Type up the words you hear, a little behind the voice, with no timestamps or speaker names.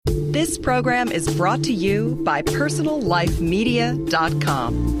This program is brought to you by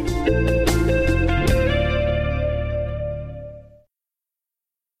PersonalLifeMedia.com.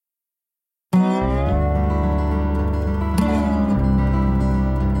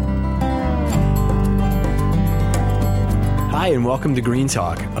 Hi, and welcome to Green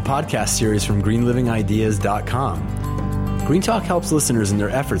Talk, a podcast series from greenlivingideas.com. Green Talk helps listeners in their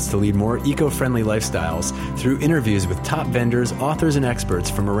efforts to lead more eco-friendly lifestyles through interviews with top vendors, authors, and experts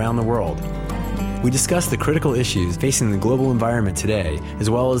from around the world. We discuss the critical issues facing the global environment today, as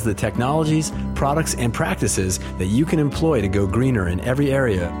well as the technologies, products, and practices that you can employ to go greener in every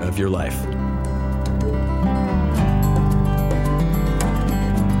area of your life.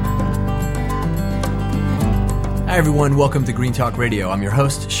 Hi everyone, welcome to Green Talk Radio. I'm your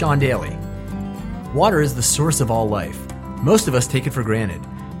host, Sean Daly. Water is the source of all life. Most of us take it for granted,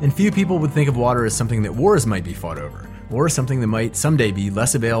 and few people would think of water as something that wars might be fought over, or something that might someday be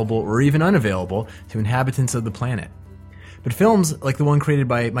less available or even unavailable to inhabitants of the planet. But films like the one created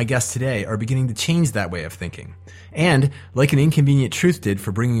by my guest today are beginning to change that way of thinking. And, like An Inconvenient Truth did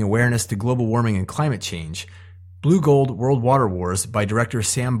for bringing awareness to global warming and climate change, Blue Gold World Water Wars by director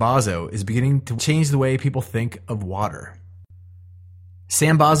Sam Bozzo is beginning to change the way people think of water.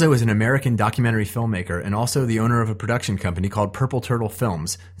 Sam Bozzo is an American documentary filmmaker and also the owner of a production company called Purple Turtle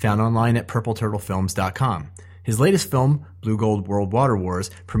Films, found online at purpleturtlefilms.com. His latest film, Blue Gold World Water Wars,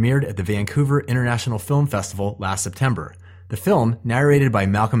 premiered at the Vancouver International Film Festival last September. The film, narrated by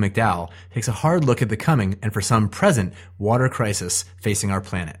Malcolm McDowell, takes a hard look at the coming and for some present water crisis facing our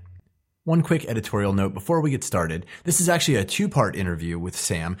planet. One quick editorial note before we get started. This is actually a two-part interview with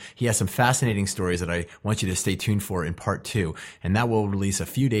Sam. He has some fascinating stories that I want you to stay tuned for in part two, and that will release a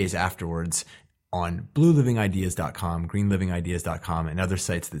few days afterwards on bluelivingideas.com, greenlivingideas.com, and other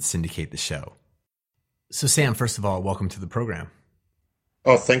sites that syndicate the show. So Sam, first of all, welcome to the program.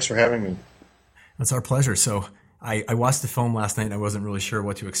 Oh, thanks for having me. It's our pleasure. So I watched the film last night and I wasn't really sure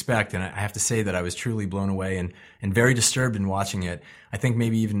what to expect. And I have to say that I was truly blown away and very disturbed in watching it. I think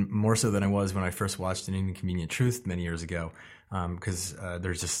maybe even more so than I was when I first watched An Inconvenient Truth many years ago. Because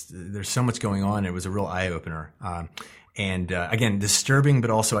there's so much going on. It was a real eye-opener. Again, disturbing,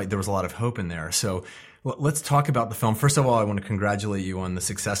 but also there was a lot of hope in there. So let's talk about the film. First of all, I want to congratulate you on the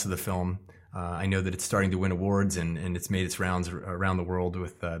success of the film. I know that it's starting to win awards and it's made its rounds around the world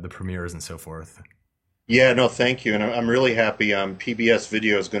with the premieres and so forth. Yeah, no, thank you. And I'm really happy. PBS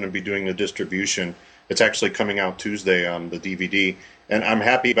Video is going to be doing the distribution. It's actually coming out Tuesday on the DVD. And I'm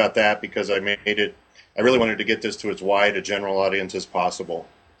happy about that because I really wanted to get this to as wide a general audience as possible,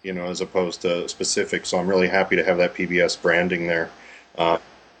 as opposed to specific. So I'm really happy to have that PBS branding there to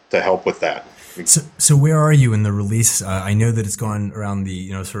help with that. So where are you in the release? I know that it's gone around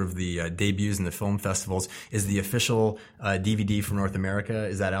the, sort of the debuts and the film festivals. Is the official DVD for North America,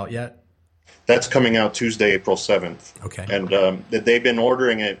 is that out yet? That's coming out Tuesday, April 7th. Okay. And they've been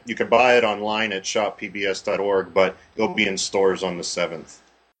ordering it. You can buy it online at shoppbs.org, but it'll be in stores on the 7th.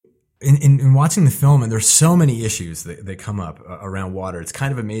 In watching the film, and there's so many issues that come up around water, it's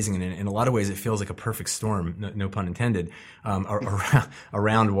kind of amazing. And in a lot of ways, it feels like a perfect storm, no pun intended,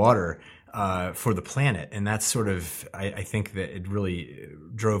 around water. For the planet. And that's sort of, I think that it really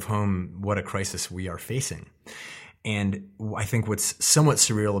drove home what a crisis we are facing. And I think what's somewhat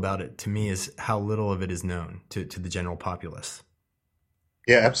surreal about it to me is how little of it is known to the general populace.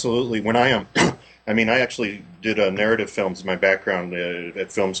 Yeah, absolutely. When I actually did narrative films, my background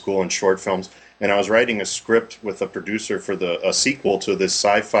at film school and short films, and I was writing a script with a producer for a sequel to this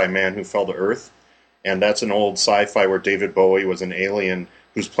sci-fi Man Who Fell to Earth. And that's an old sci-fi where David Bowie was an alien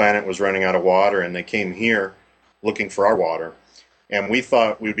whose planet was running out of water, and they came here looking for our water. And we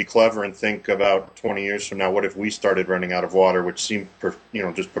thought we'd be clever and think about 20 years from now, what if we started running out of water, which seemed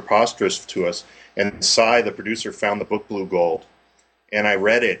just preposterous to us. And Cy, the producer, found the book Blue Gold. And I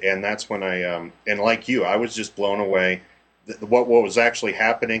read it, and that's when and like you, I was just blown away. What was actually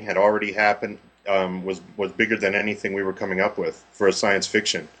happening had already happened, was bigger than anything we were coming up with for a science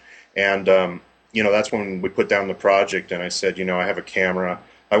fiction. And that's when we put down the project, and I said, I have a camera.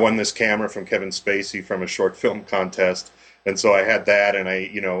 I won this camera from Kevin Spacey from a short film contest, and so I had that, and I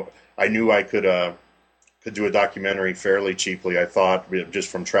knew I could do a documentary fairly cheaply, I thought, just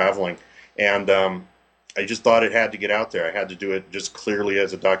from traveling. And I just thought it had to get out there. I had to do it just clearly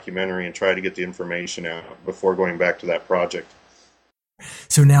as a documentary and try to get the information out before going back to that project.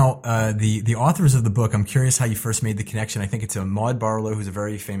 So now, the authors of the book, I'm curious how you first made the connection. I think it's Maud Barlow, who's a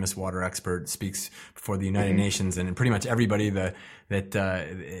very famous water expert, speaks before the United Nations, and pretty much everybody that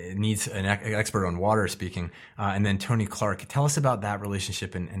needs an expert on water speaking. And then Tony Clark. Tell us about that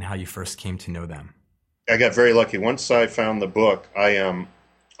relationship and how you first came to know them. I got very lucky. Once I found the book, I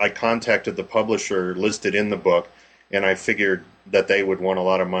I contacted the publisher listed in the book, and I figured that they would want a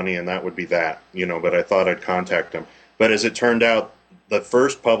lot of money, and that would be that, but I thought I'd contact them. But as it turned out, the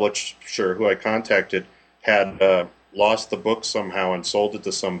first publisher who I contacted had lost the book somehow and sold it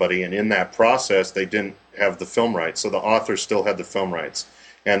to somebody, and in that process, they didn't have the film rights, so the author still had the film rights.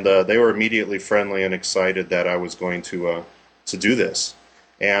 And they were immediately friendly and excited that I was going to do this.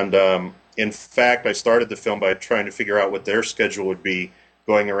 And in fact, I started the film by trying to figure out what their schedule would be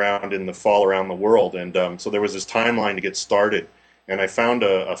going around in the fall around the world. And so there was this timeline to get started. And I found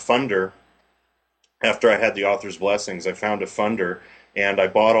a funder. After I had the author's blessings, I found a funder, and I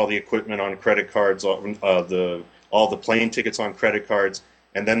bought all the equipment on credit cards, all the plane tickets on credit cards.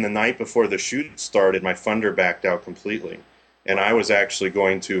 And then the night before the shoot started, my funder backed out completely. And I was actually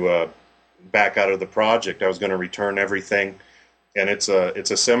going to back out of the project. I was going to return everything. And it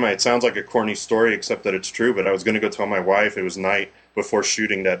sounds like a corny story, except that it's true, but I was going to go tell my wife, it was night before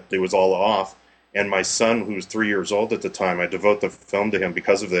shooting, that it was all off. And my son, who was 3 years old at the time, I devote the film to him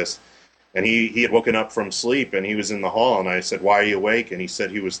because of this. And he had woken up from sleep, and he was in the hall, and I said, "Why are you awake?" And he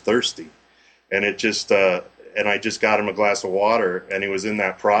said he was thirsty. And it just, and I just got him a glass of water, and it was in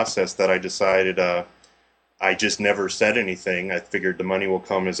that process that I decided, I just never said anything. I figured the money will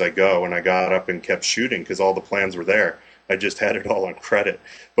come as I go, and I got up and kept shooting because all the plans were there. I just had it all on credit.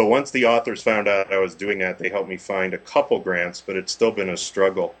 But once the authors found out I was doing that, they helped me find a couple grants, but it's still been a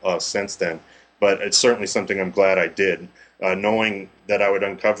struggle since then. But it's certainly something I'm glad I did. Knowing that I would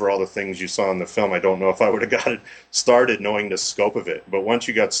uncover all the things you saw in the film, I don't know if I would have got it started knowing the scope of it. But once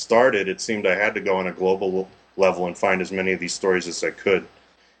you got started, it seemed I had to go on a global level and find as many of these stories as I could.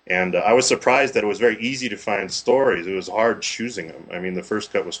 And I was surprised that it was very easy to find stories. It was hard choosing them. I mean, the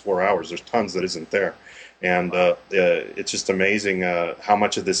first cut was 4 hours. There's tons that isn't there. And it's just amazing how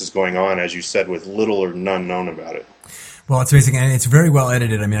much of this is going on, as you said, with little or none known about it. Well, it's amazing, and it's very well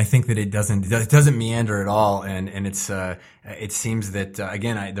edited. I mean, I think that it doesn't meander at all, and it seems that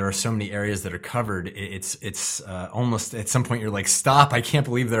again, there are so many areas that are covered. It's almost at some point you're like, stop! I can't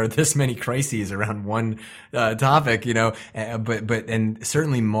believe there are this many crises around one topic, But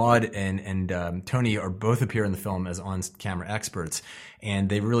certainly Maud and Tony are both appear in the film as on-camera experts, and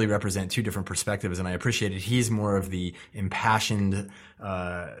they really represent two different perspectives, and I appreciate it. He's more of the impassioned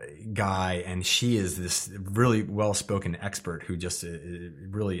guy, and she is this really well-spoken expert who just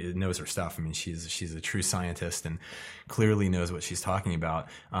really knows her stuff. I mean, she's a true scientist and clearly knows what she's talking about.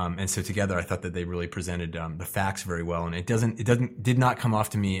 And so together, I thought that they really presented the facts very well, and it did not come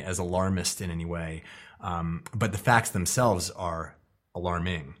off to me as alarmist in any way. But the facts themselves are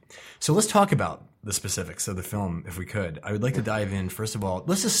alarming. So let's talk about the specifics of the film, if we could. I would like to dive in. First of all,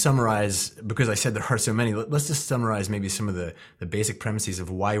 let's just summarize, because I said there are so many, let's just summarize maybe some of the basic premises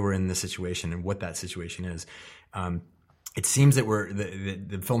of why we're in this situation and what that situation is. It seems that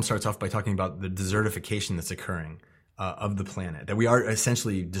the film starts off by talking about the desertification that's occurring of the planet, that we are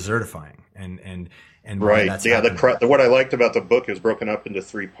essentially desertifying, and right. That's what I liked about the book is broken up into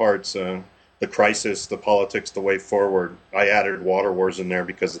three parts. The crisis, the politics, the way forward. I added water wars in there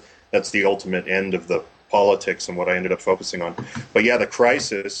because that's the ultimate end of the politics and what I ended up focusing on. But yeah, the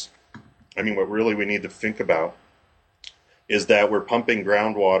crisis, I mean, what really we need to think about is that we're pumping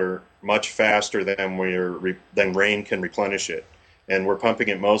groundwater much faster than rain can replenish it. And we're pumping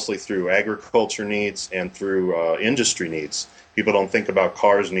it mostly through agriculture needs and through industry needs. People don't think about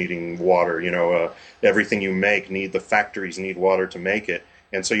cars needing water. Everything you make the factories need water to make it.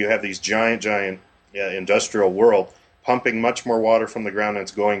 And so you have these giant industrial world pumping much more water from the ground than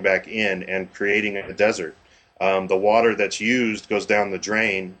it's going back in and creating a desert. The water that's used goes down the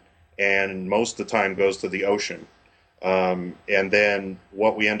drain and most of the time goes to the ocean. And then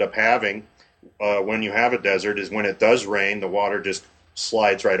what we end up having when you have a desert is when it does rain, the water just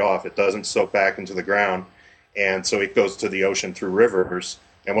slides right off. It doesn't soak back into the ground. And so it goes to the ocean through rivers.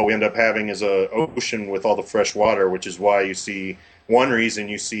 And what we end up having is an ocean with all the fresh water, which is why one reason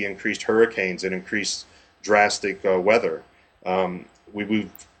you see increased hurricanes and increased drastic weather.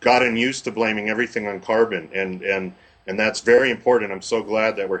 We've gotten used to blaming everything on carbon, and that's very important. I'm so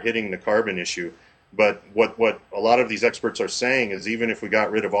glad that we're hitting the carbon issue. But what a lot of these experts are saying is even if we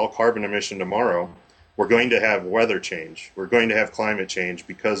got rid of all carbon emission tomorrow, we're going to have weather change. We're going to have climate change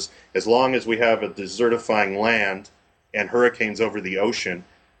because as long as we have a desertifying land and hurricanes over the ocean,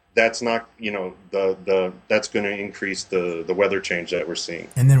 that's not, that's going to increase the weather change that we're seeing.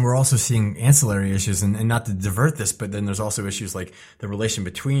 And then we're also seeing ancillary issues, and not to divert this, but then there's also issues like the relation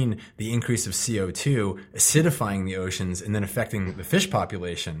between the increase of CO2 acidifying the oceans and then affecting the fish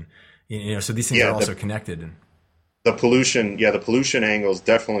population. So these things are also connected. The pollution angle is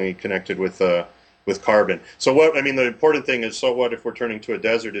definitely connected with with carbon. So what I mean, the important thing is, so what if we're turning to a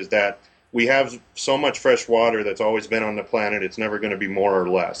desert? Is that we have so much fresh water that's always been on the planet. It's never going to be more or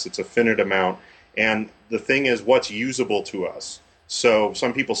less. It's a finite amount. And the thing is, what's usable to us? So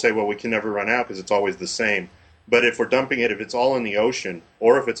some people say, well, we can never run out because it's always the same. But if we're dumping it, if it's all in the ocean,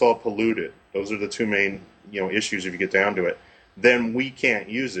 or if it's all polluted, those are the two main issues if you get down to it, then we can't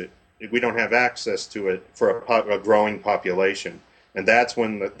use it. We don't have access to it for a growing population. And that's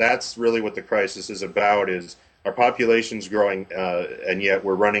that's really what the crisis is about, is our population's growing, and yet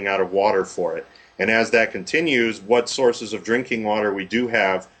we're running out of water for it. And as that continues, what sources of drinking water we do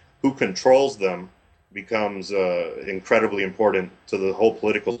have, who controls them, becomes incredibly important to the whole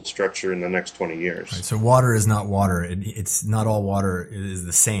political structure in the next 20 years. Right, so water is not water. It's not all water is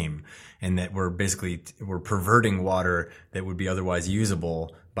the same, and that we're perverting water that would be otherwise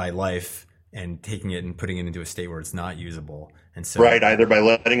usable by life and taking it and putting it into a state where it's not usable. And so, right, either by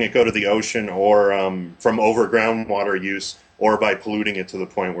letting it go to the ocean, or from overground water use, or by polluting it to the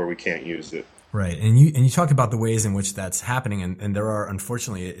point where we can't use it. Right, and you talk about the ways in which that's happening, and there are,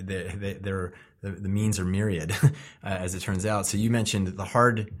 unfortunately, the means are myriad, as it turns out. So you mentioned the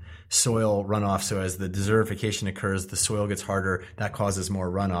hard soil runoff. So as the desertification occurs, the soil gets harder. That causes more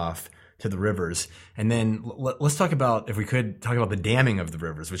runoff to the rivers. And then let's talk about, if we could, talk about the damming of the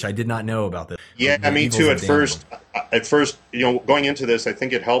rivers, which I did not know about. Yeah, me too. At first, going into this, I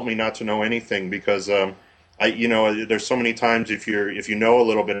think it helped me not to know anything, because there's so many times if you know a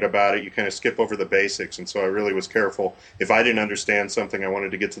little bit about it, you kind of skip over the basics. And so I really was careful. If I didn't understand something, I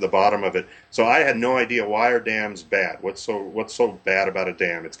wanted to get to the bottom of it. So I had no idea, why are dams bad? What's so bad about a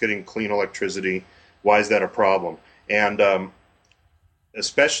dam? It's getting clean electricity. Why is that a problem? And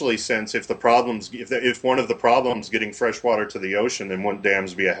especially since if one of the problems getting fresh water to the ocean, then wouldn't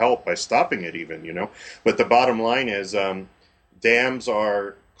dams be a help by stopping it even, But the bottom line is, dams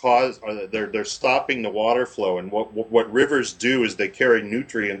are they're stopping the water flow, and what rivers do is they carry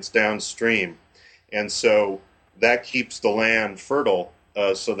nutrients downstream, and so that keeps the land fertile,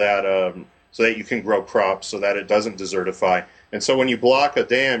 so that you can grow crops, so that it doesn't desertify. And so when you block a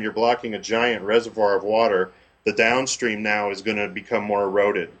dam, you're blocking a giant reservoir of water. The downstream now is going to become more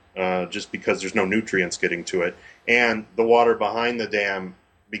eroded, just because there's no nutrients getting to it, and the water behind the dam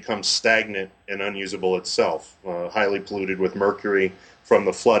becomes stagnant and unusable itself, highly polluted with mercury from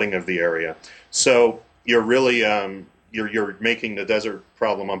the flooding of the area. So you're really you're making the desert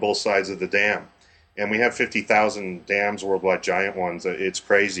problem on both sides of the dam. And we have 50,000 dams worldwide, giant ones. It's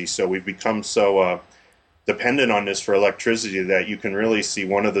crazy. So we've become so dependent on this for electricity that you can really see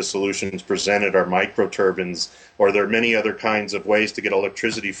one of the solutions presented are microturbines, or there are many other kinds of ways to get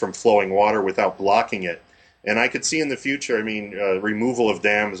electricity from flowing water without blocking it. And I could see in the future, removal of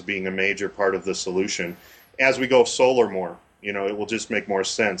dams being a major part of the solution. As we go solar more, it will just make more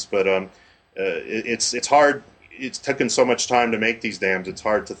sense. But it's hard. It's taken so much time to make these dams. It's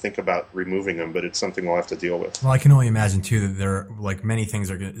hard to think about removing them, but it's something we'll have to deal with. Well, I can only imagine too that there, like many things,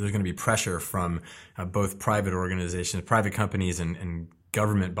 there's going to be pressure from both private organizations, private companies, and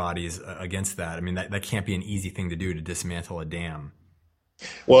government bodies against that. I mean, that can't be an easy thing to do, to dismantle a dam.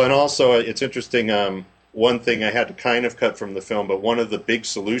 Well, and also it's interesting. One thing I had to kind of cut from the film, but one of the big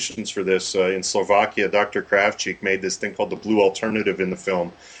solutions for this in Slovakia, Dr. Kravchik made this thing called the Blue Alternative in the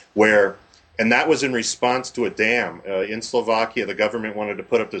film, and that was in response to a dam. In Slovakia, the government wanted to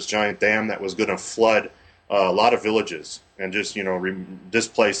put up this giant dam that was going to flood a lot of villages and just,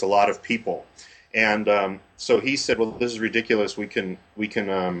 displace a lot of people. And so he said, well, this is ridiculous. We can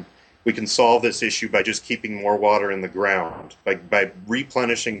solve this issue by just keeping more water in the ground, by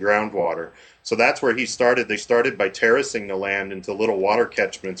replenishing groundwater. So that's where he started. They started by terracing the land into little water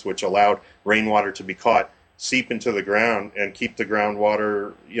catchments, which allowed rainwater to be caught, seep into the ground, and keep the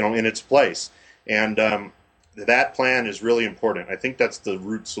groundwater, in its place. And that plan is really important. I think that's the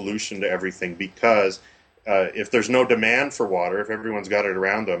root solution to everything, because if there's no demand for water, if everyone's got it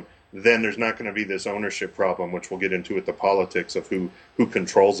around them, then there's not going to be this ownership problem, which we'll get into with the politics of who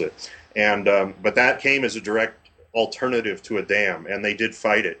controls it. And but that came as a direct alternative to a dam, and they did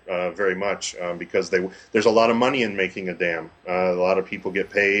fight it very much because there's a lot of money in making a dam. A lot of people get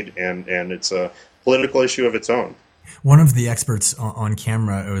paid, and it's a political issue of its own. One of the experts on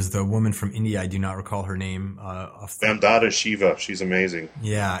camera, it was the woman from India. I do not recall her name. Vandada Shiva. She's amazing.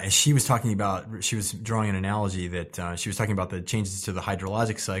 Yeah, and she was drawing an analogy that she was talking about the changes to the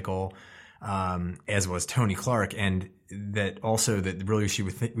hydrologic cycle, as was Tony Clark, and that also that really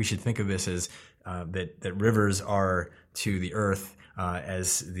we should think of this as that rivers are to the earth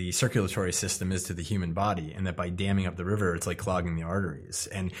as the circulatory system is to the human body, and that by damming up the river, it's like clogging the arteries.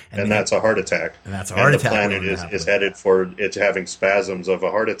 And that's a heart attack. And that's a heart attack. The planet is headed for it's having spasms of a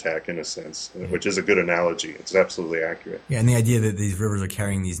heart attack in a sense, which is a good analogy. It's absolutely accurate. Yeah, and the idea that these rivers are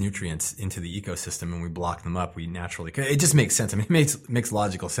carrying these nutrients into the ecosystem and we block them up, we naturally, it just makes sense. I mean, it makes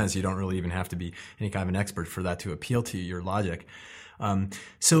logical sense. You don't really even have to be any kind of an expert for that to appeal to your logic.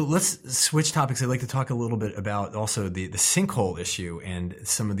 So let's switch topics. I'd like to talk a little bit about also the sinkhole issue and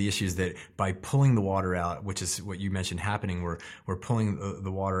some of the issues that by pulling the water out, which is what you mentioned happening, we're pulling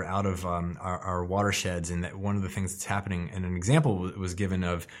the water out of our watersheds, and that one of the things that's happening, and an example was given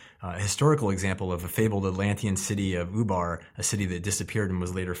of a historical example of a fabled Atlantean city of Ubar, a city that disappeared and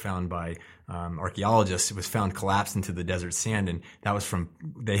was later found by archaeologists. It was found collapsed into the desert sand, and that was from,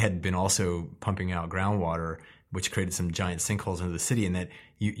 they had been also pumping out groundwater, which created some giant sinkholes into the city. And that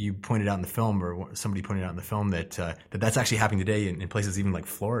you pointed out in the film, or somebody pointed out in the film, that that's actually happening today in places even like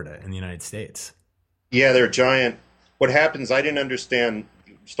Florida in the United States. Yeah, they're giant. What happens, I didn't understand,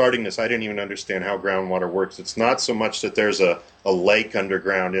 starting this, I didn't even understand how groundwater works. It's not so much that there's a lake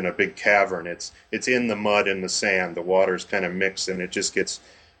underground in a big cavern. It's in the mud and the sand. The water's kind of mixed, and it just gets,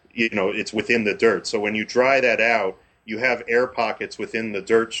 it's within the dirt. So when you dry that out, you have air pockets within the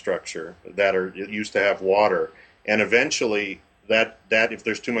dirt structure that are used to have water. And eventually that if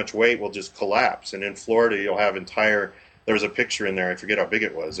there's too much weight will just collapse. And in Florida you'll have there was a picture in there, I forget how big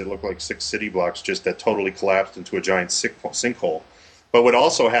it was. It looked like 6 city blocks just that totally collapsed into a giant sinkhole. But what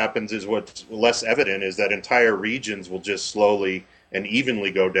also happens is what's less evident is that entire regions will just slowly and evenly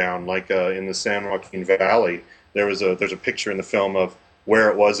go down. Like in the San Joaquin Valley, there's a picture in the film of where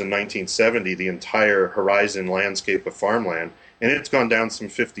it was in 1970, the entire horizon landscape of farmland, and it's gone down some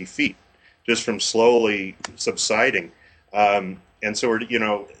 50 feet just from slowly subsiding. And so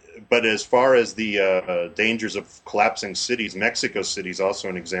but as far as the dangers of collapsing cities, Mexico City is also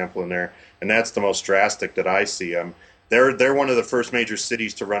an example in there, and that's the most drastic that I see. They're one of the first major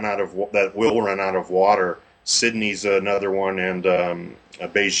cities to that will run out of water. Sydney's another one, and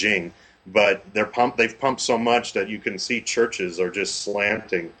Beijing. But they've pumped so much that you can see churches are just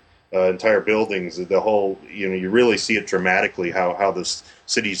slanting, entire buildings. The whole, you really see it dramatically how this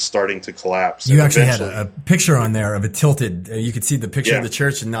city's starting to collapse. You actually had a picture on there of a tilted. You could see the picture of the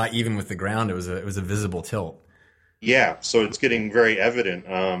church, and not even with the ground, it was a visible tilt. Yeah, so it's getting very evident,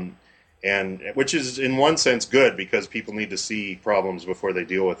 and which is in one sense good because people need to see problems before they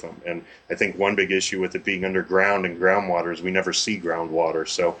deal with them. And I think one big issue with it being underground and groundwater is we never see groundwater,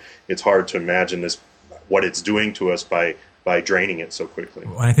 so it's hard to imagine what it's doing to us by draining it so quickly.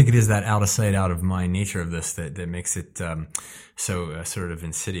 Well, I think it is that out of sight, out of mind nature of this that makes it so sort of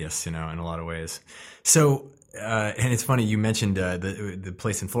insidious, in a lot of ways. So. And it's funny, you mentioned the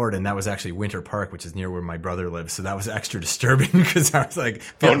place in Florida, and that was actually Winter Park, which is near where my brother lives. So that was extra disturbing because I was like,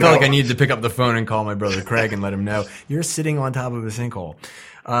 felt like I needed to pick up the phone and call my brother Craig and let him know you're sitting on top of a sinkhole.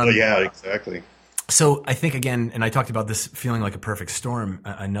 Yeah, exactly. So I think, again, and I talked about this feeling like a perfect storm.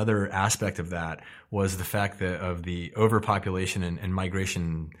 Another aspect of that was the fact of the overpopulation and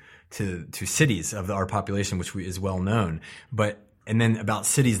migration to cities of our population, which is well known, and then about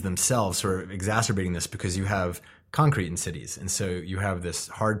cities themselves sort of exacerbating this because you have concrete in cities. And so you have this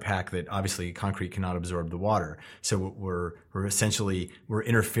hard pack that obviously concrete cannot absorb the water. So we're essentially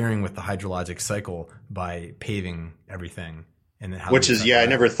interfering with the hydrologic cycle by paving everything. And then I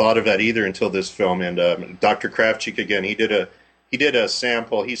never thought of that either until this film. And Dr. Kravchik, again, he did a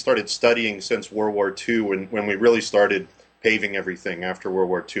sample. He started studying since World War II when we really started paving everything after World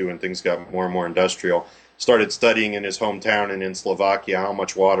War II and things got more and more industrial. Started studying in his hometown and in Slovakia how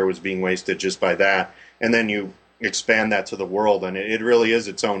much water was being wasted just by that. And then you expand that to the world, and it really is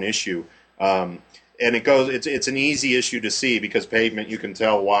its own issue. And it's an easy issue to see because pavement, you can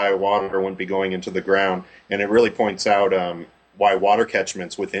tell why water wouldn't be going into the ground. And it really points out why water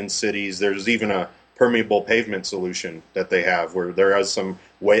catchments within cities, there's even a permeable pavement solution that they have where there is some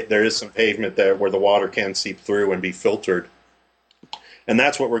pavement there where the water can seep through and be filtered. And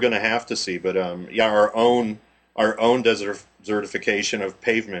that's what we're going to have to see. But our own desertification of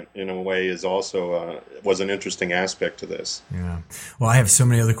pavement in a way is also was an interesting aspect to this. Yeah. Well, I have so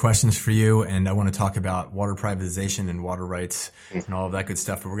many other questions for you, and I want to talk about water privatization and water rights and all of that good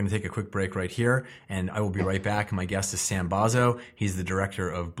stuff. But we're going to take a quick break right here, and I will be right back. My guest is Sam Bozzo. He's the director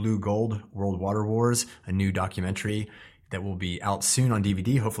of Blue Gold: World Water Wars, a new documentary that will be out soon on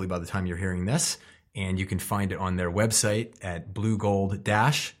DVD, hopefully by the time you're hearing this. And you can find it on their website at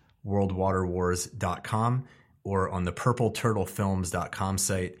bluegold-worldwaterwars.com or on the purpleturtlefilms.com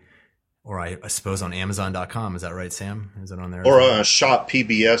site, or I suppose on Amazon.com. Is that right, Sam? Is it on there? Or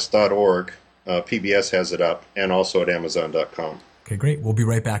shoppbs.org. PBS has it up, and also at Amazon.com. Okay, great. We'll be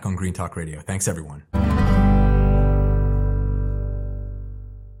right back on Green Talk Radio. Thanks, everyone.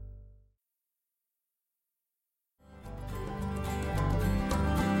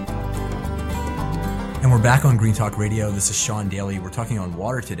 And we're back on Green Talk Radio. This is Sean Daly. We're talking on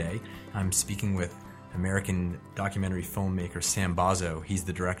water today. I'm speaking with American documentary filmmaker Sam Bozzo. He's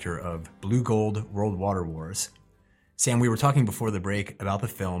the director of Blue Gold World Water Wars. Sam, we were talking before the break about the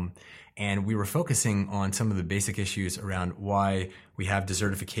film, and we were focusing on some of the basic issues around why we have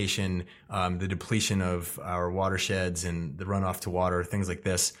desertification, the depletion of our watersheds and the runoff to water, things like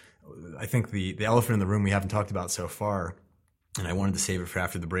this. I think the elephant in the room we haven't talked about so far, and I wanted to save it for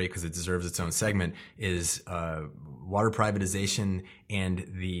after the break because it deserves its own segment, is water privatization and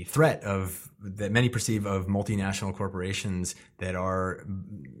the threat that many perceive of multinational corporations that are,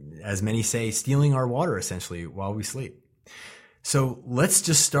 as many say, stealing our water essentially while we sleep. So let's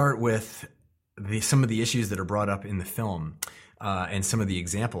just start with some of the issues that are brought up in the film and some of the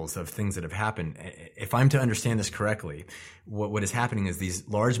examples of things that have happened. If I'm to understand this correctly, what is happening is these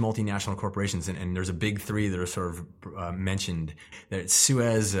large multinational corporations, and there's a big three that are sort of mentioned. There's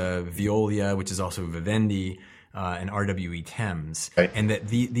Suez, Veolia, which is also Vivendi, and RWE Thames, right. And that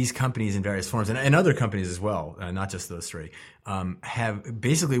these companies in various forms, and other companies as well, not just those three, have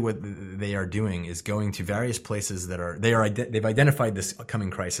basically what they are doing is going to various places they've identified this coming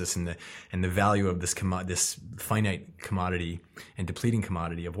crisis and the value of this finite commodity and depleting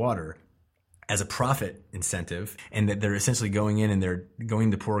commodity of water as a profit incentive, and that they're essentially going in and they're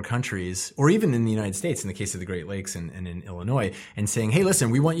going to poorer countries, or even in the United States, in the case of the Great Lakes and in Illinois, and saying, hey,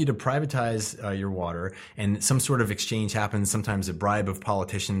 listen, we want you to privatize your water, and some sort of exchange happens, sometimes a bribe of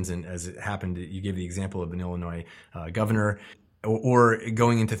politicians, and as it happened, you gave the example of an Illinois governor, or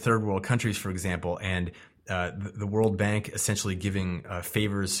going into third world countries, for example, and the World Bank essentially giving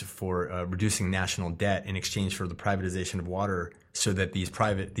favors for reducing national debt in exchange for the privatization of water, so that these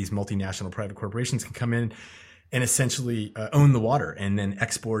multinational private corporations can come in and essentially own the water and then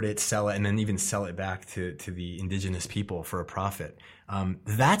export it, sell it, and then even sell it back to the indigenous people for a profit.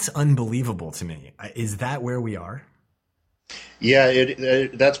 That's unbelievable to me. Is that where we are? Yeah,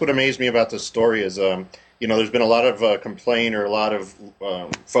 that's what amazed me about this story is, there's been a lot of complaint or a lot of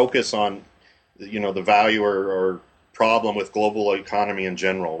focus on the value or problem with global economy in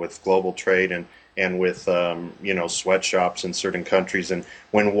general, with global trade and with sweatshops in certain countries. And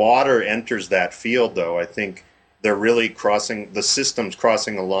when water enters that field, though, I think they're really the system's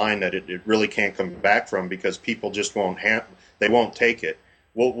crossing a line that it really can't come back from, because people just won't take it.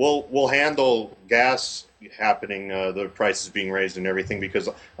 We'll handle gas happening, the prices being raised and everything, because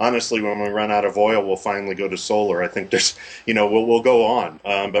honestly, when we run out of oil, we'll finally go to solar. I think there's, we'll go on.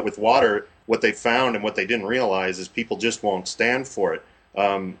 But with water, what they found and what they didn't realize is people just won't stand for it.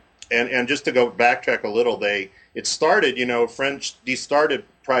 And just to backtrack a little,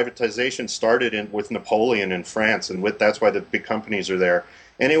 privatization started with Napoleon in France, and that's why the big companies are there.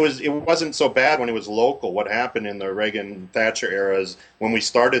 And it wasn't so bad when it was local. What happened in the Reagan-Thatcher eras, when we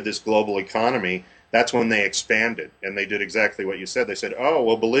started this global economy, that's when they expanded, and they did exactly what you said. They said, oh,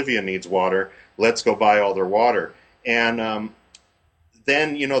 well, Bolivia needs water. Let's go buy all their water. And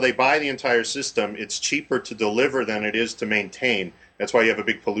then, they buy the entire system. It's cheaper to deliver than it is to maintain. That's why you have a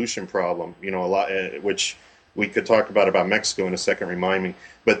big pollution problem, a lot, which we could talk about Mexico in a second, remind me.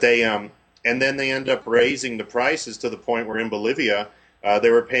 But and then they end up raising the prices to the point where in Bolivia, they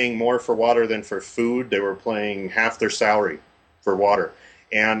were paying more for water than for food. They were paying half their salary for water.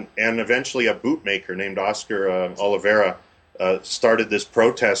 And eventually a bootmaker named Oscar Oliveira started this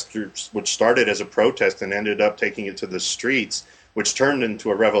protest, which started as a protest and ended up taking it to the streets, which turned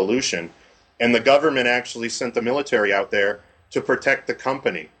into a revolution. And the government actually sent the military out there to protect the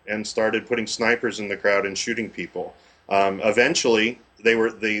company and started putting snipers in the crowd and shooting people. Eventually,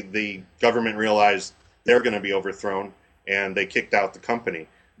 the government realized they were going to be overthrown, and they kicked out the company.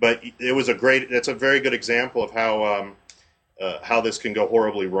 But it's a very good example of how this can go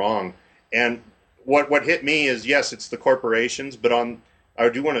horribly wrong. And what hit me is, yes, it's the corporations, but I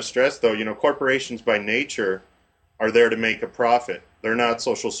do want to stress, though, corporations by nature are there to make a profit. They're not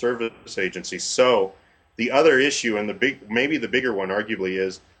social service agencies. So the other issue, and maybe the bigger one, arguably,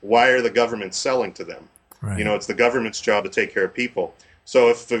 is why are the governments selling to them? Right. It's the government's job to take care of people. So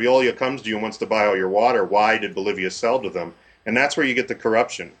if Veolia comes to you and wants to buy all your water, why did Bolivia sell to them? And that's where you get the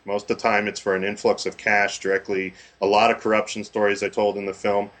corruption. Most of the time, it's for an influx of cash directly. A lot of corruption stories I told in the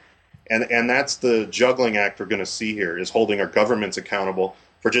film. And that's the juggling act we're going to see here, is holding our governments accountable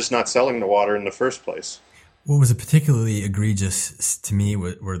for just not selling the water in the first place. What was particularly egregious to me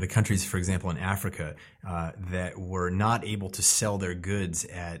were the countries, for example, in Africa, that were not able to sell their goods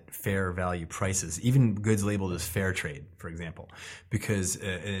at fair value prices, even goods labeled as fair trade. for example, because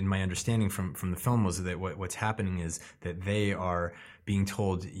in my understanding from the film was that what's happening is that they are being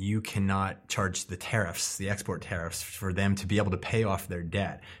told you cannot charge the tariffs, the export tariffs, for them to be able to pay off their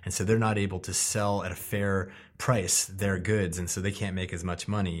debt. And so they're not able to sell at a fair price their goods, and so they can't make as much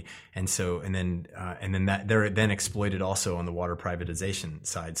money. And then that they're then exploited also on the water privatization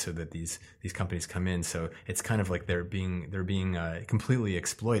side, so that these companies come in. So it's kind of like they're being completely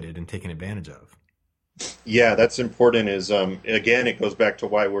exploited and taken advantage of. Yeah, that's important. Again, it goes back to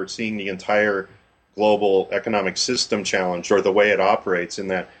why we're seeing the entire global economic system challenged, or the way it operates, in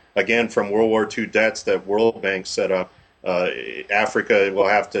that, again, from World War II debts that World Bank set up,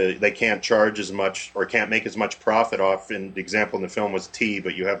 Africa they can't charge as much or can't make as much profit off. And the example in the film was tea,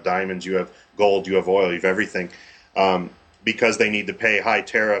 but you have diamonds, you have gold, you have oil, you have everything, because they need to pay high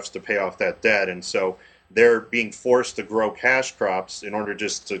tariffs to pay off that debt. And so they're being forced to grow cash crops in order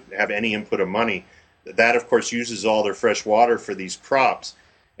just to have any input of money. That, of course, uses all their fresh water for these crops.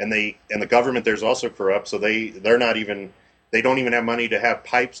 And the government there's also corrupt, so they don't even have money to have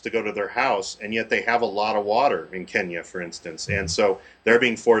pipes to go to their house, and yet they have a lot of water in Kenya, for instance. And so they're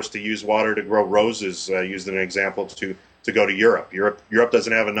being forced to use water to grow roses, used as an example, to go to Europe. Europe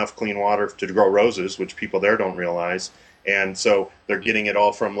doesn't have enough clean water to grow roses, which people there don't realize. And so they're getting it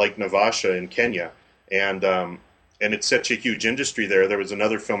all from Lake Naivasha in Kenya. And it's such a huge industry there. There was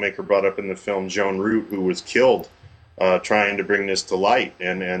another filmmaker brought up in the film, Joan Root, who was killed trying to bring this to light,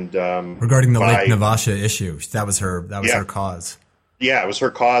 and regarding the Lake Naivasha issue, that was her cause. Yeah, it was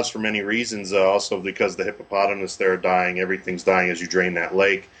her cause for many reasons. Also because the hippopotamus there are dying, everything's dying as you drain that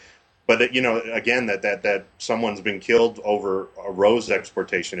lake. But again, that someone's been killed over a rose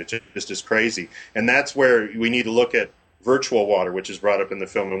exportation, it just is crazy. And that's where we need to look at virtual water, which is brought up in the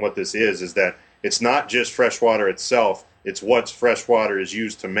film. And what this is that it's not just fresh water itself; it's what fresh water is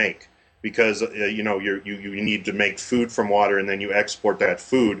used to make. Because you need to make food from water, and then you export that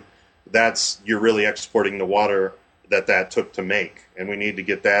food. You're really exporting the water that took to make, and we need to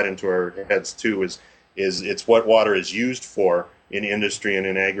get that into our heads too. Is it's what water is used for in industry and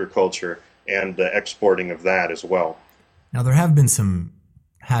in agriculture, and the exporting of that as well. Now there have been some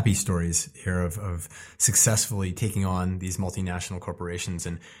happy stories here of successfully taking on these multinational corporations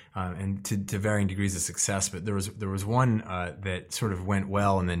and to varying degrees of success. But there was one that sort of went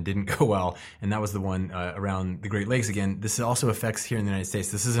well and then didn't go well, and that was the one around the Great Lakes. Again, this also affects here in the United States.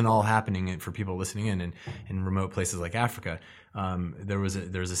 This isn't all happening for people listening in remote places like Africa. There was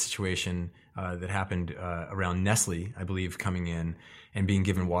a situation that happened around Nestle, I believe, coming in and being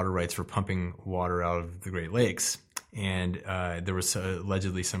given water rights for pumping water out of the Great Lakes. And there was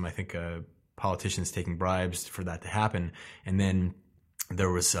allegedly some, I think, politicians taking bribes for that to happen. And then there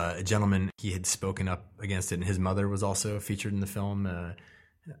was a gentleman, he had spoken up against it, and his mother was also featured in the film.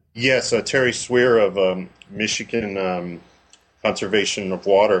 Yes, Terry Swear of Michigan Conservation of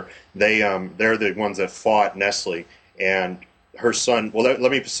Water. They're the ones that fought Nestle. And her son, well,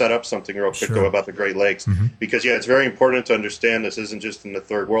 let me set up something real quick, though, about the Great Lakes. Mm-hmm. Because, it's very important to understand this isn't just in the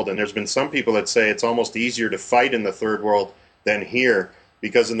third world. And there's been some people that say it's almost easier to fight in the third world than here,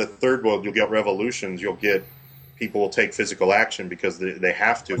 because in the third world you'll get revolutions, people will take physical action because they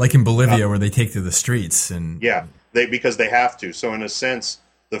have to. Like in Bolivia, where they take to the streets. Because they have to. So in a sense,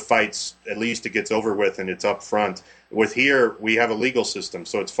 the fights, at least it gets over with and it's up front. With here, we have a legal system,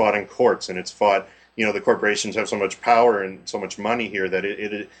 so it's fought in courts, and it's fought... the corporations have so much power and so much money here that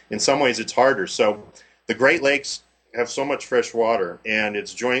it in some ways it's harder. So the Great Lakes have so much fresh water, and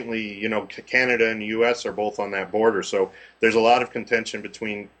it's jointly, Canada and the U.S. are both on that border. So there's a lot of contention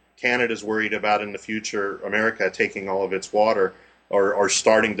between Canada's worried about in the future America taking all of its water or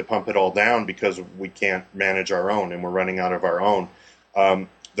starting to pump it all down because we can't manage our own and we're running out of our own.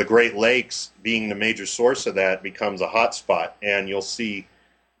 The Great Lakes being the major source of that becomes a hot spot, and you'll see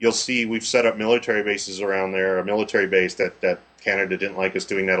we've set up military bases around there, a military base that Canada didn't like us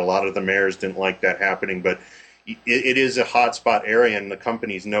doing that. A lot of the mayors didn't like that happening, but it is a hotspot area, and the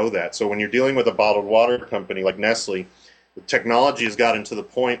companies know that. So when you're dealing with a bottled water company like Nestle, the technology has gotten to the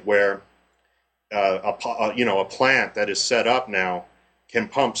point where a plant that is set up now can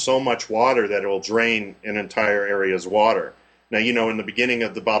pump so much water that it will drain an entire area's water. Now, in the beginning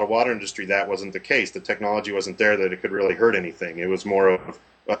of the bottled water industry, that wasn't the case. The technology wasn't there that it could really hurt anything. It was more of...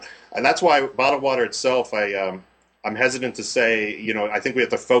 and that's why bottled water itself, I'm hesitant to say, I think we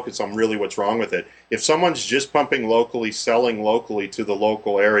have to focus on really what's wrong with it. If someone's just pumping locally, selling locally to the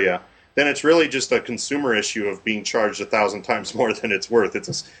local area, then it's really just a consumer issue of being charged 1,000 times more than it's worth. It's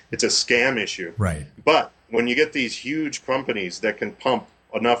a scam issue. Right. But when you get these huge companies that can pump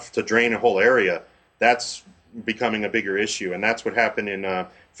enough to drain a whole area, that's becoming a bigger issue. And that's what happened in,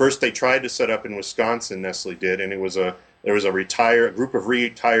 first they tried to set up in Wisconsin, Nestle did, and it was a there was a group of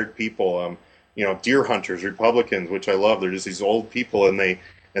retired people, deer hunters, Republicans, which I love. They're just these old people, and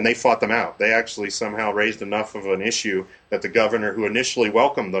they fought them out. They actually somehow raised enough of an issue that the governor, who initially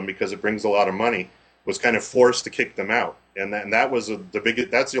welcomed them because it brings a lot of money, was kind of forced to kick them out. And that was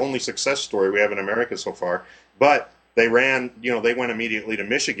that's the only success story we have in America so far. But they went immediately to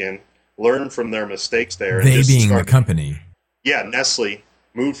Michigan, learned from their mistakes there. They being the company. Yeah, Nestle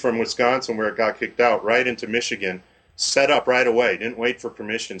moved from Wisconsin, where it got kicked out, right into Michigan, set up right away, didn't wait for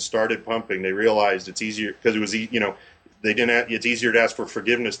permission, started pumping. They realized it's easier because it was, it's easier to ask for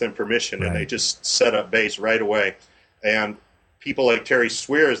forgiveness than permission, right. And they just set up base right away. And people like Terry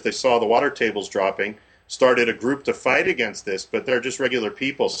Swears, they saw the water tables dropping, started a group to fight against this, but they're just regular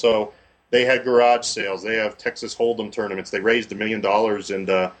people. So they had garage sales, they have Texas Hold'em tournaments, they raised $1 million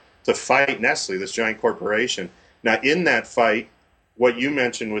and to fight Nestle, this giant corporation. Now, in that fight, what you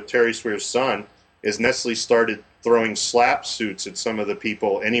mentioned with Terry Swears' son is Nestle started throwing slap suits at some of the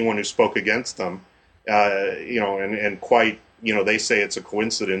people, anyone who spoke against them, and quite, they say it's a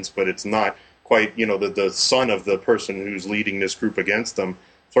coincidence, but it's not quite, the son of the person who's leading this group against them,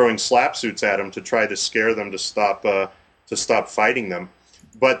 throwing slap suits at them to try to scare them to stop fighting them.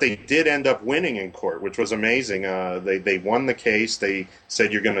 But they did end up winning in court, which was amazing. They won the case. They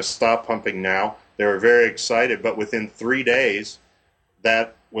said, you're going to stop pumping now. They were very excited, but within 3 days,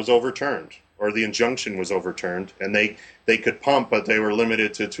 that was overturned, or the injunction was overturned, and they could pump, but they were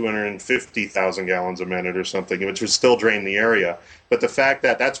limited to 250,000 gallons a minute or something, which would still drain the area. But the fact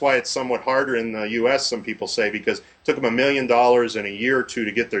that's why it's somewhat harder in the U.S., some people say, because it took them $1 million in a year or two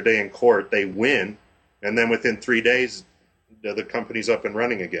to get their day in court. They win, and then within 3 days, the company's up and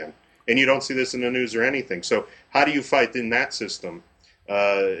running again. And you don't see this in the news or anything. So how do you fight in that system?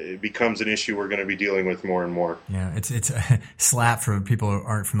 It becomes an issue we're going to be dealing with more and more. Yeah, it's SLAP for people who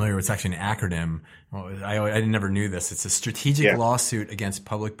aren't familiar. It's actually an acronym. Well, I never knew this. It's a strategic lawsuit against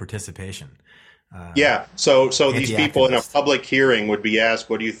public participation. So these people in a public hearing would be asked,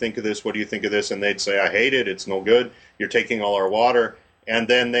 what do you think of this? What do you think of this? And they'd say, I hate it. It's no good. You're taking all our water. And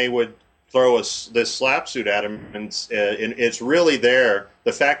then they would throw this slap suit at them. And it's really there.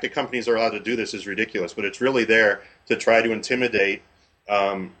 The fact that companies are allowed to do this is ridiculous, but it's really there to try to intimidate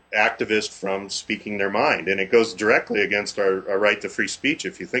activists from speaking their mind. And it goes directly against our right to free speech,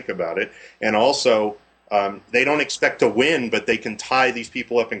 if you think about it. And also, they don't expect to win, but they can tie these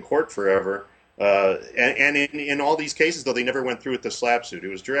people up in court forever. And in all these cases, though, they never went through with the slap suit. It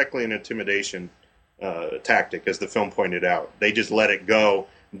was directly an intimidation tactic, as the film pointed out. They just let it go,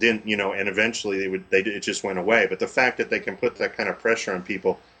 and eventually it just went away. But the fact that they can put that kind of pressure on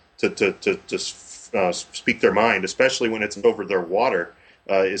people to speak their mind, especially when it's over their water,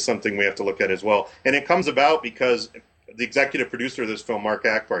 is something we have to look at as well. And it comes about because the executive producer of this film, Mark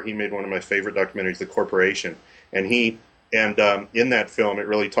Akbar, he made one of my favorite documentaries, The Corporation. And in that film, it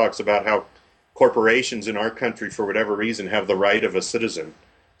really talks about how corporations in our country, for whatever reason, have the right of a citizen.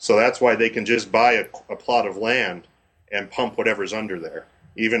 So that's why they can just buy a plot of land and pump whatever's under there,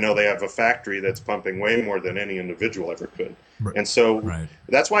 even though they have a factory that's pumping way more than any individual ever could. Right. And so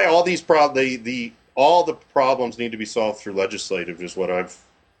that's why all these all the problems need to be solved through legislative, is what I've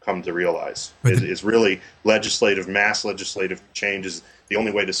come to realize. Is really mass legislative change is the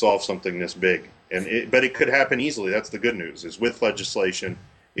only way to solve something this big. But it could happen easily. That's the good news, is with legislation,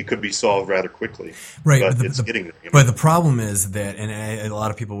 it could be solved rather quickly. Right. But it's getting there. But the problem is that, and a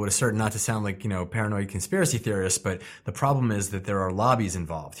lot of people would assert, not to sound like, paranoid conspiracy theorists, but the problem is that there are lobbies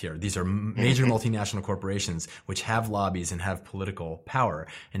involved here. These are major multinational corporations which have lobbies and have political power.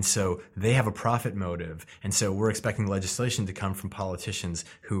 And so they have a profit motive. And so we're expecting legislation to come from politicians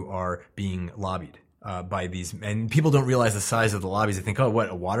who are being lobbied by these, and people don't realize the size of the lobbies. They think, oh,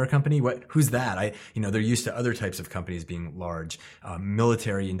 what, a water company? Who's that? They're used to other types of companies being large,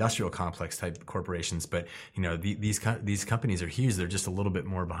 military, industrial complex type corporations. But, these companies are huge. They're just a little bit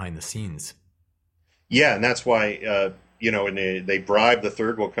more behind the scenes. Yeah. And that's why, and they bribe the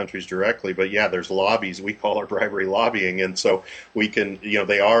third world countries directly. But yeah, there's lobbies. We call our bribery lobbying. And so we can,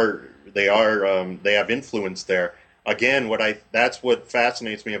 they have influence there. Again, that's what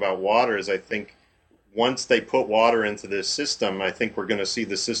fascinates me about water is I think, once they put water into this system, I think we're going to see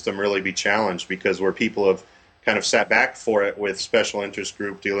the system really be challenged, because where people have kind of sat back for it with special interest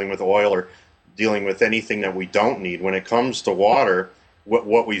group dealing with oil or dealing with anything that we don't need, when it comes to water,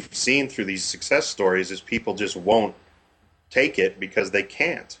 what we've seen through these success stories is people just won't take it because they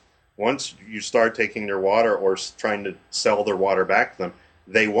can't. Once you start taking their water or trying to sell their water back to them,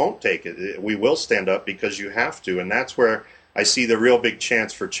 they won't take it. We will stand up because you have to. And that's where I see the real big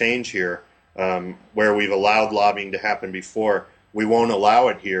chance for change here. Where we've allowed lobbying to happen before, we won't allow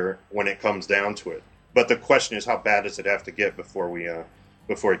it here when it comes down to it. But the question is, how bad does it have to get before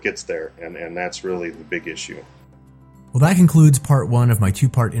it gets there? And that's really the big issue. Well, that concludes part one of my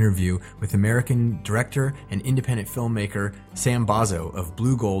two-part interview with American director and independent filmmaker Sam Bozzo of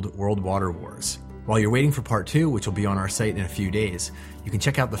Blue Gold World Water Wars. While you're waiting for part two, which will be on our site in a few days, you can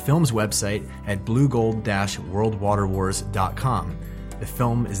check out the film's website at bluegold-worldwaterwars.com. The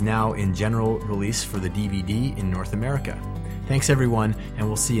film is now in general release for the DVD in North America. Thanks, everyone, and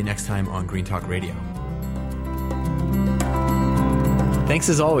we'll see you next time on Green Talk Radio. Thanks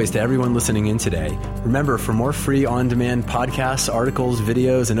as always to everyone listening in today. Remember, for more free on-demand podcasts, articles,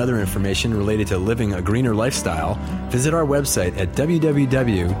 videos, and other information related to living a greener lifestyle, visit our website at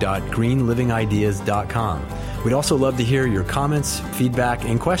www.greenlivingideas.com. We'd also love to hear your comments, feedback,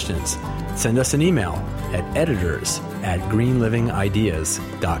 and questions. Send us an email at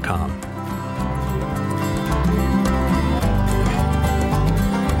editors@greenlivingideas.com.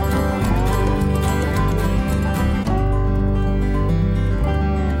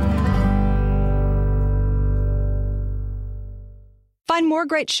 Find more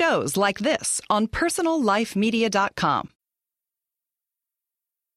great shows like this on personallifemedia.com.